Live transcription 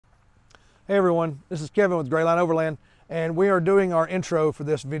Hey everyone, this is Kevin with Grayline Overland, and we are doing our intro for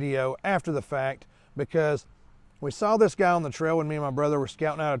this video after the fact because we saw this guy on the trail when me and my brother were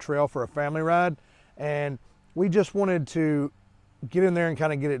scouting out a trail for a family ride, and we just wanted to get in there and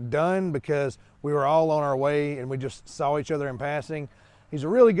kind of get it done because we were all on our way and we just saw each other in passing. He's a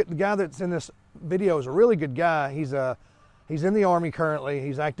really good, the guy that's in this video is a really good guy. He's in the Army currently,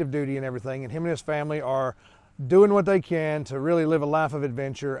 he's active duty and everything, and him and his family are doing what they can to really live a life of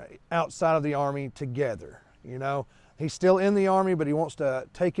adventure outside of the Army together. You know, he's still in the Army, but he wants to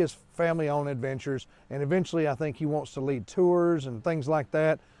take his family on adventures, and eventually I think he wants to lead tours and things like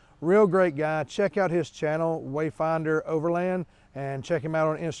that. Real great guy. Check out his channel, Wayfinder Overland, and check him out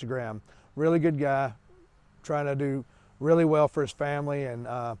on Instagram. Really good guy, trying to do really well for his family and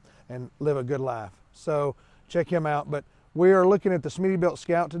live a good life. So check him out. But we are looking at the Smittybilt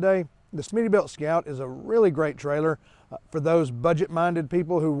Scout today. The Smittybilt Scout is a really great trailer for those budget-minded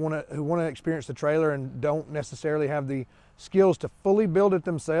people who want to experience the trailer and don't necessarily have the skills to fully build it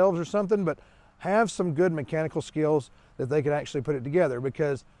themselves or something, but have some good mechanical skills that they can actually put it together,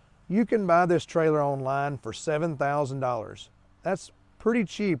 because you can buy this trailer online for $7,000. That's pretty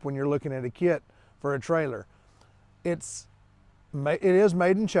cheap when you're looking at a kit for a trailer. It is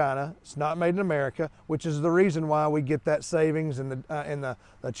made in China. It's not made in America, which is the reason why we get that savings and the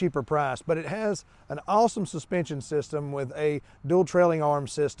cheaper price. But it has an awesome suspension system with a dual trailing arm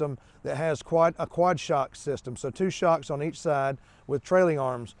system that has a quad shock system. So 2 shocks on each side with trailing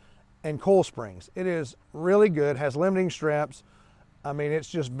arms and coil springs. It is really good, has limiting straps. I mean, it's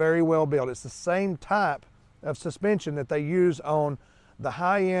just very well built. It's the same type of suspension that they use on the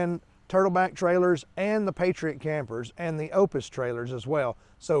high-end turtleback trailers and the Patriot campers and the Opus trailers as well.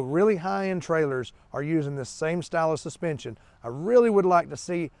 So really high-end trailers are using this same style of suspension. I really would like to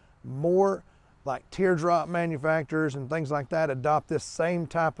see more like teardrop manufacturers and things like that adopt this same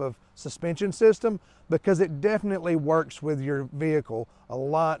type of suspension system, because it definitely works with your vehicle a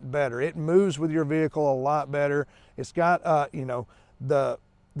lot better. It moves with your vehicle a lot better. It's got you know, the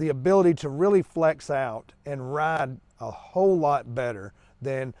ability to really flex out and ride a whole lot better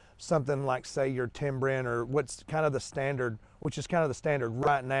than something like, say, your Timbren, or what's kind of the standard, which is kind of the standard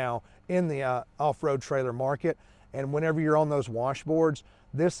right now in the off-road trailer market. And whenever you're on those washboards,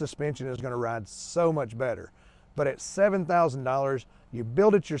 this suspension is going to ride so much better. But at $7,000, you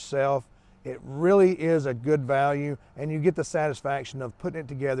build it yourself. It really is a good value, and you get the satisfaction of putting it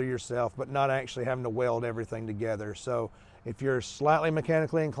together yourself, but not actually having to weld everything together. So if you're slightly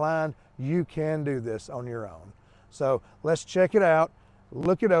mechanically inclined, you can do this on your own. So let's check it out,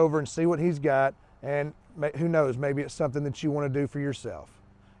 look it over and see what he's got, and who knows, maybe it's something that you want to do for yourself.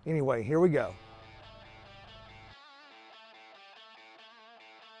 Anyway, here we go.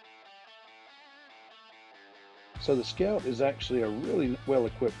 So the Scout is actually a really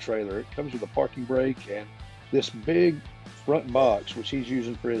well-equipped trailer. It comes with a parking brake and this big front box, which he's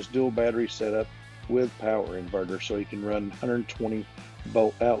using for his dual battery setup with power inverter, so he can run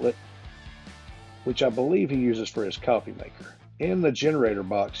 120-volt outlet, which I believe he uses for his coffee maker. In the generator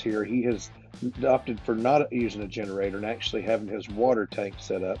box here, he has opted for not using a generator and actually having his water tank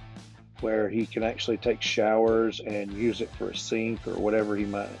set up where he can actually take showers and use it for a sink or whatever he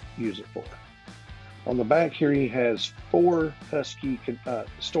might use it for. On the back here, he has 4 Husky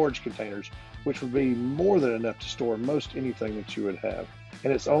storage containers, which would be more than enough to store most anything that you would have.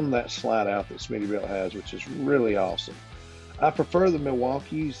 And it's on that slide out that Smittybilt has, which is really awesome. I prefer the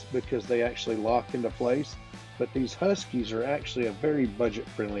Milwaukees because they actually lock into place, but these Huskies are actually a very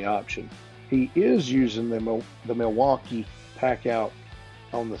budget-friendly option. He is using the Milwaukee pack out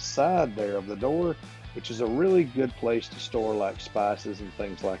on the side there of the door, which is a really good place to store like spices and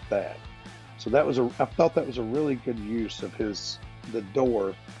things like that. So I thought that was a really good use of the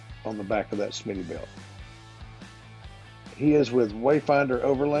door on the back of that Smittybilt. He is with Wayfinder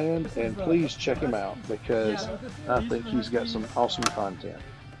Overland, and please check him out because I think he's got some awesome content.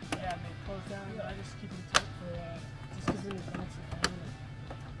 Yeah, they close down. I just keep them tight for just because they're bouncing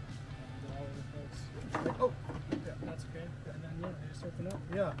around. Oh, yeah, that's okay. And then they just open up.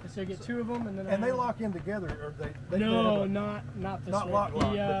 Yeah. So you get 2 of them, and then. And they lock in together, or they no, not this way. Lock,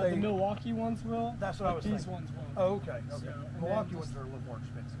 the Milwaukee ones will. That's what I was thinking. These ones won't. Oh, okay. Okay. So, Milwaukee ones are a little more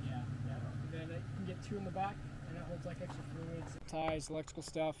expensive. Yeah, yeah. And then you can get 2 in the back. And it holds like extra fluids, ties, electrical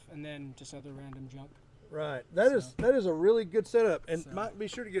stuff, and then just other random junk. Right. That is a really good setup. And might be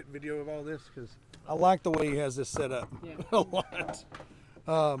sure to get video of all this because I like the way he has this set up a lot.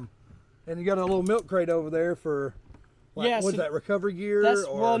 And you got a little milk crate over there for like, what's that, recovery gear?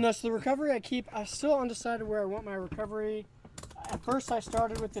 Well, no, so the recovery I'm still undecided where I want my recovery. At first I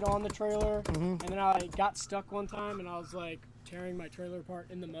started with it on the trailer, and then I got stuck one time and I was like, tearing my trailer apart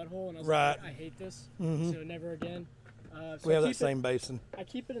in the mud hole, and I was right. like, I hate this, mm-hmm. so never again. So we have that same basin. I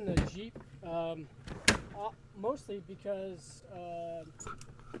keep it in the Jeep, mostly because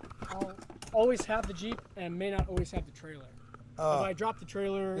I'll always have the Jeep and may not always have the trailer. If I drop the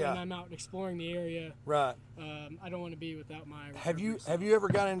trailer and I'm out exploring the area, right? I don't want to be without my. Have you ever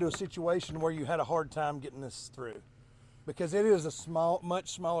gotten into a situation where you had a hard time getting this through? Because it is a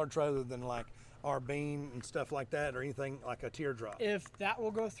much smaller trailer than like our bean and stuff like that, or anything like a teardrop. If that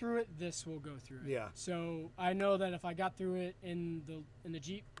will go through it, this will go through it. Yeah. So I know that if I got through it in the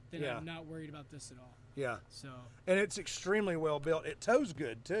Jeep, then I'm not worried about this at all. Yeah. So. And it's extremely well built. It tows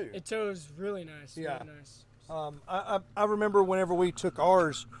good too. It tows really nice. Yeah. Really nice. I remember whenever we took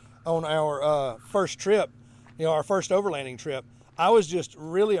ours on our first trip, our first overlanding trip, I was just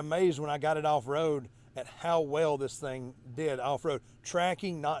really amazed when I got it off road at how well this thing did off road.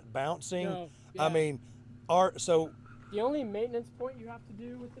 Tracking, not bouncing. No, yeah. I mean, the only maintenance point you have to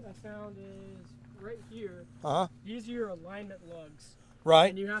do with it, I found, is right here. These are your alignment lugs. Right.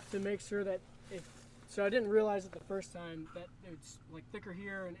 And you have to make sure that so I didn't realize it the first time that it's like thicker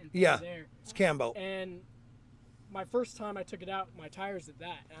here and thicker there. It's Cambo. And my first time I took it out, my tires did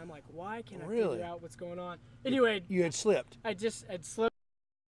that, and I'm like, why can't I figure out what's going on? Anyway, you had slipped. I'd slipped.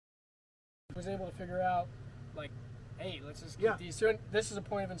 I was able to figure out, like, hey, let's just get these. So this is a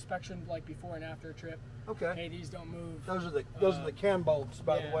point of inspection, like before and after a trip. Okay. Hey, these don't move. Those are the cam bolts,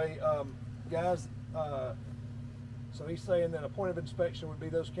 by the way, guys. So he's saying that a point of inspection would be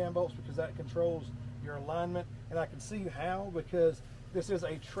those cam bolts because that controls your alignment, and I can see how, because this is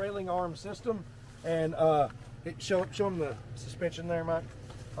a trailing arm system, and show them the suspension there, Mike.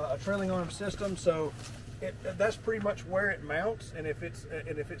 A trailing arm system, so that's pretty much where it mounts, and if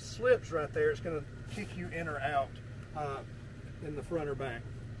it slips right there, it's going to kick you in or out in the front or back.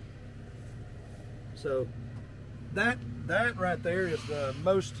 So that right there is the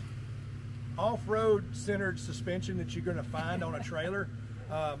most off-road centered suspension that you're going to find on a trailer.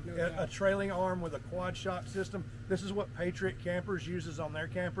 A trailing arm with a quad shock system. This is what Patriot Campers uses on their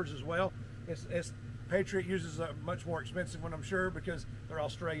campers as well. Patriot uses a much more expensive one, I'm sure, because they're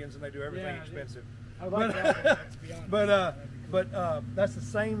Australians and they do everything expensive. I like that, to be honest. But that's the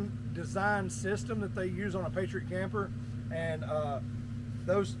same design system that they use on a Patriot camper, and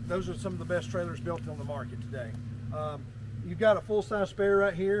those are some of the best trailers built on the market today. You've got a full-size spare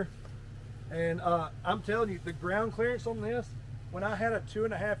right here, and I'm telling you, the ground clearance on this, when I had a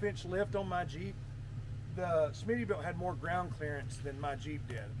 2.5-inch lift on my Jeep, the Smittybilt had more ground clearance than my Jeep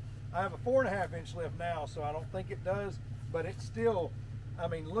did. I have a 4.5-inch lift now, so I don't think it does, but it's still, I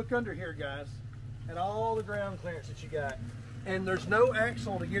mean, look under here, guys, and all the ground clearance that you got. And there's no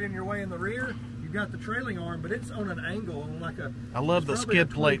axle to get in your way in the rear. You've got the trailing arm, but it's on an angle, on like I love the skid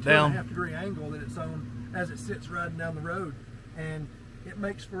plate down. 22.5-degree angle that it's on as it sits riding down the road. And it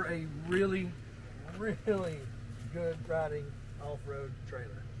makes for a really, really good riding off-road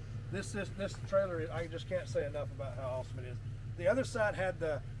trailer. This trailer, I just can't say enough about how awesome it is. The other side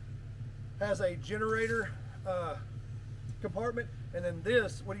has a generator compartment, and then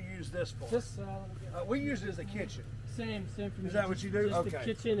this, what do you use this for? This, we use it as a kitchen. Same for me. Is that what you do? Just okay. a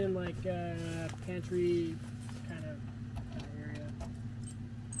kitchen and like pantry kind of area.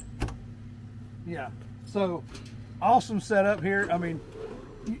 Yeah. So awesome setup here. I mean,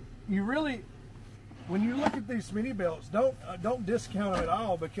 you really, when you look at these Smittybilts, don't discount them at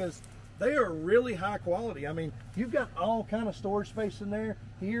all, because they are really high quality. I mean, you've got all kind of storage space in there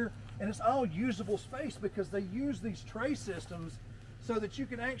here, and it's all usable space because they use these tray systems so that you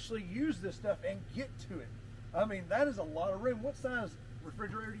can actually use this stuff and get to it. I mean, that is a lot of room. What size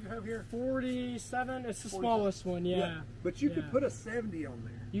refrigerator do you have here? 47. It's the smallest one, yeah. But you could put a 70 on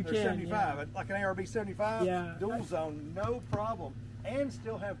there. You or can, 75, like an ARB 75. Yeah. Dual zone, no problem, and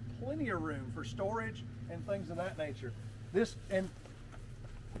still have plenty of room for storage and things of that nature. This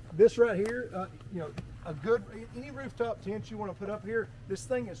right here, a good, any rooftop tent you want to put up here, this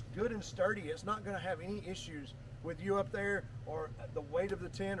thing is good and sturdy. It's not going to have any issues with you up there or the weight of the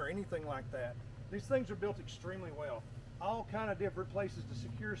tent or anything like that. These things are built extremely well. All kind of different places to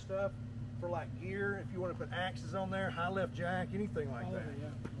secure stuff for like gear, if you want to put axes on there, high lift jack, anything like that.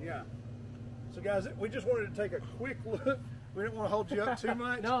 Yeah. So guys, we just wanted to take a quick look. We didn't want to hold you up too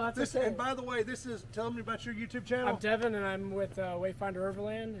much. No, that's okay. And by the way, tell me about your YouTube channel. I'm Devin, and I'm with Wayfinder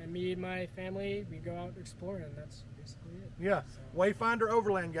Overland, and me and my family, we go out exploring, and that's basically it. Yeah, so. Wayfinder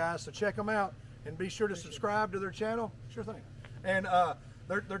Overland, guys, so check them out, and be sure to subscribe to their channel. Sure thing. And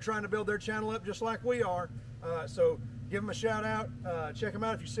they're trying to build their channel up just like we are, so give them a shout out. Check them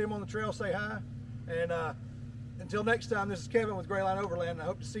out. If you see them on the trail, say hi. And until next time, this is Kevin with Grayline Overland, and I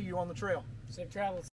hope to see you on the trail. Safe travels.